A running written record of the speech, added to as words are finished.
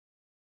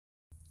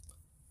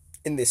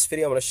In this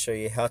video, I'm going to show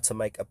you how to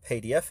make a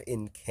PDF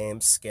in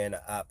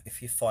CamScanner app.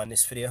 If you find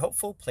this video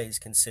helpful, please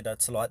consider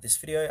to like this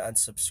video and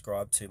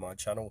subscribe to my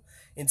channel.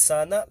 In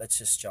saying that, let's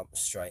just jump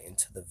straight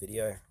into the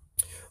video.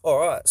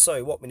 Alright,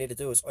 so what we need to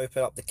do is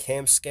open up the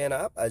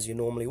CamScanner app as you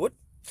normally would.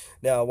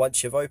 Now,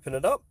 once you've opened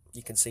it up,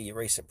 you can see your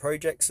recent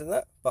projects and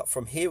that. But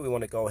from here, we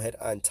want to go ahead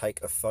and take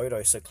a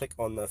photo. So click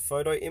on the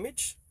photo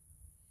image.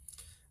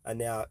 And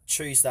now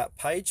choose that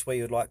page where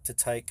you'd like to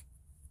take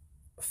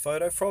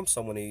photo from.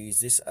 So I'm going to use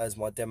this as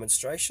my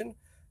demonstration.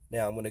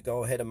 Now I'm going to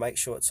go ahead and make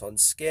sure it's on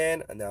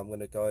scan, and now I'm going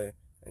to go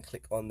and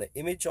click on the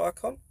image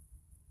icon.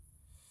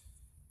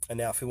 And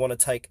now if we want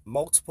to take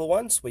multiple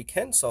ones, we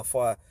can. So if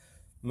I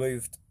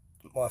moved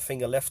my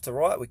finger left to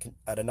right, we can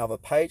add another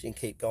page and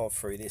keep going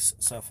through this.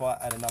 So if I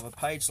add another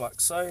page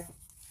like so,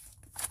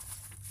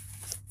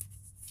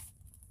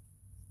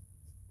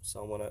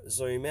 I'm going to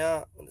zoom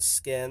out, I'm going to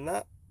scan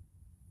that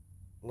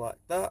like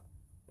that,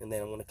 and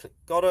then I'm going to click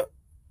got it.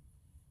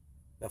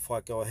 Now if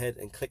I go ahead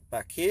and click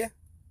back here,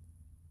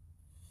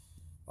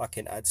 I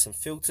can add some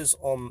filters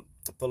on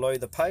below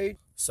the page.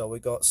 So we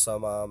got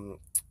some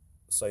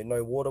so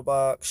no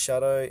watermark,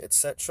 shadow,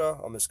 etc.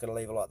 I'm just going to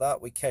leave it like that.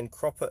 We can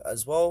crop it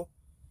as well,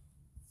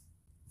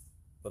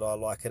 but I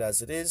like it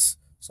as it is.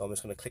 So I'm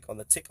just going to click on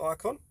the tick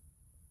icon.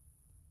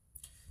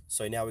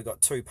 So now we've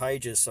got two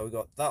pages. So we've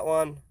got that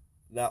one,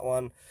 that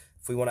one.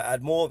 If we want to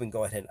add more, we can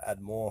go ahead and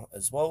add more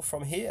as well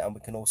from here, and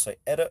we can also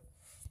edit.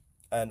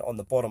 And on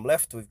the bottom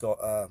left, we've got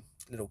a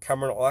little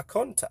camera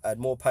icon to add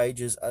more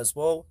pages as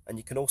well. And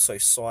you can also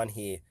sign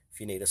here if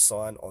you need a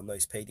sign on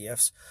those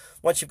PDFs.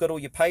 Once you've got all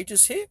your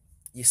pages here,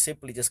 you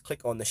simply just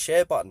click on the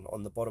share button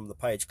on the bottom of the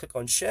page. Click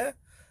on share,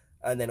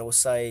 and then it will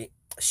say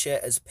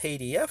share as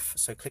PDF.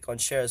 So click on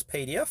share as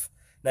PDF.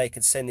 Now you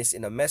can send this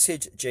in a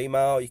message,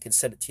 Gmail, you can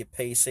send it to your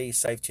PC,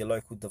 save to your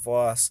local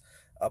device,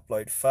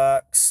 upload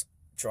fax,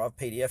 drive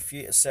PDF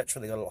view,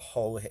 etc. They've got a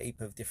whole heap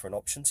of different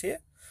options here.